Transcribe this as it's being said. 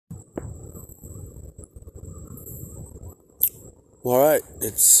All right,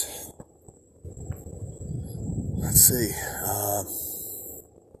 let's see,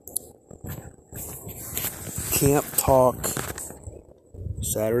 Camp Talk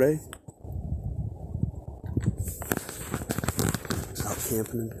Saturday. Out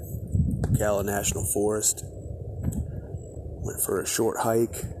camping in Ocala National Forest. Went for a short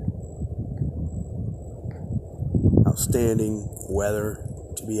hike. Outstanding weather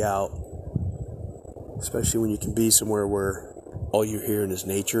to be out, especially when you can be somewhere where all you're hearing is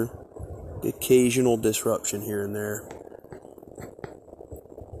nature. The occasional disruption here and there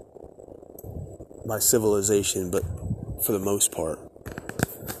by civilization, but for the most part,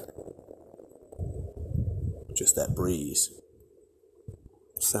 just that breeze,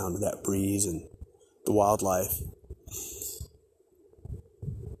 sound of that breeze and the wildlife.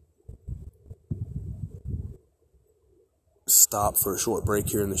 Stop for a short break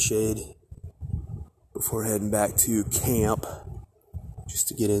here in the shade before heading back to camp, just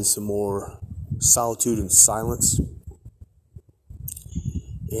to get in some more solitude and silence.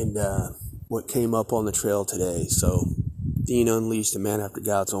 And what came up on the trail today. So Dean unleashed a man after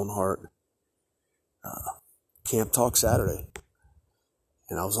God's own heart. Camp Talk Saturday.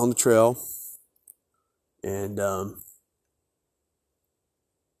 And I was on the trail, and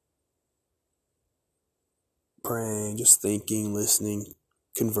praying, just thinking, listening,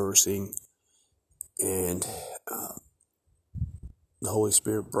 conversing, and the Holy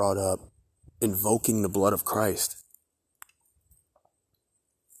Spirit brought up invoking the blood of Christ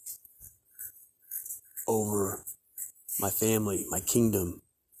over my family, my kingdom.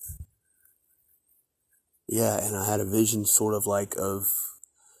 Yeah, and I had a vision sort of like of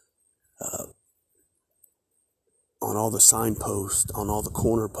on all the signposts, on all the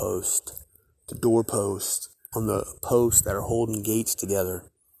corner posts, the door posts, on the posts that are holding gates together,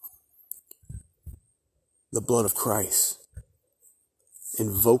 the blood of Christ.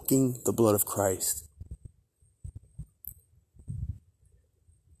 Invoking the blood of Christ.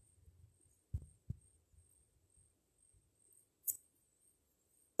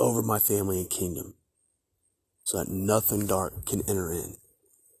 Over my family and kingdom, so that nothing dark can enter in,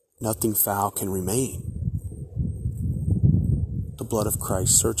 nothing foul can remain. The blood of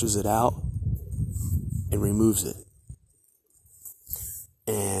Christ searches it out and removes it.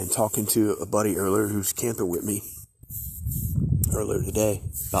 And talking to a buddy earlier who's camping with me earlier today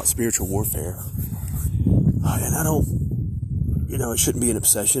about spiritual warfare, and I don't, it shouldn't be an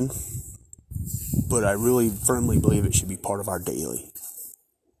obsession, but I really firmly believe it should be part of our daily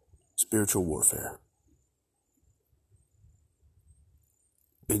spiritual warfare.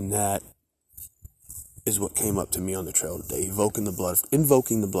 And that is what came up to me on the trail today, invoking the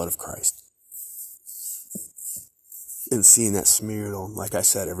blood of Christ. And seeing that smeared on, like I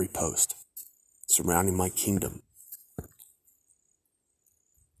said, every post surrounding my kingdom.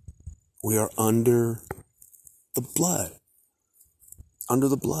 We are under the blood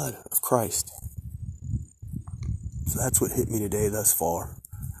of Christ. So that's what hit me today thus far.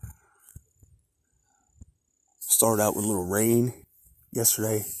 Started out with a little rain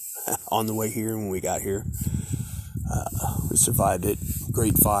yesterday on the way here when we got here. We survived it.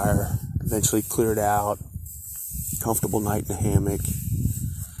 Great fire. Eventually cleared out. Comfortable night in the hammock.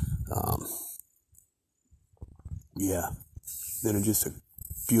 Then just a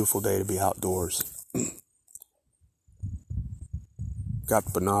beautiful day to be outdoors.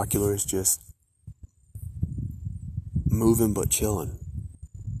 Got binoculars, just moving but chilling.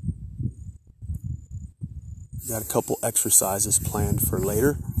 Got a couple exercises planned for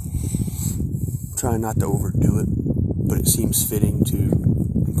later. Trying not to overdo it, but it seems fitting to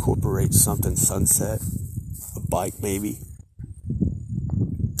incorporate something sunset, a bike maybe,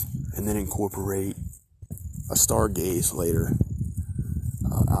 and then incorporate a stargaze later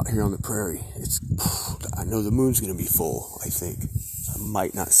out here on the prairie. I know the moon's going to be full, I think. I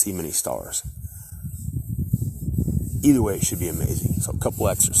might not see many stars. Either way, it should be amazing. So a couple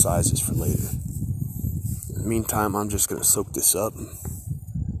exercises for later. In the meantime, I'm just going to soak this up and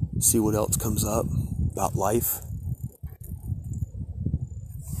see what else comes up about life.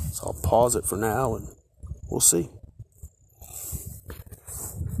 So I'll pause it for now and we'll see.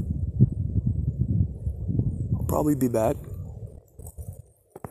 I'll probably be back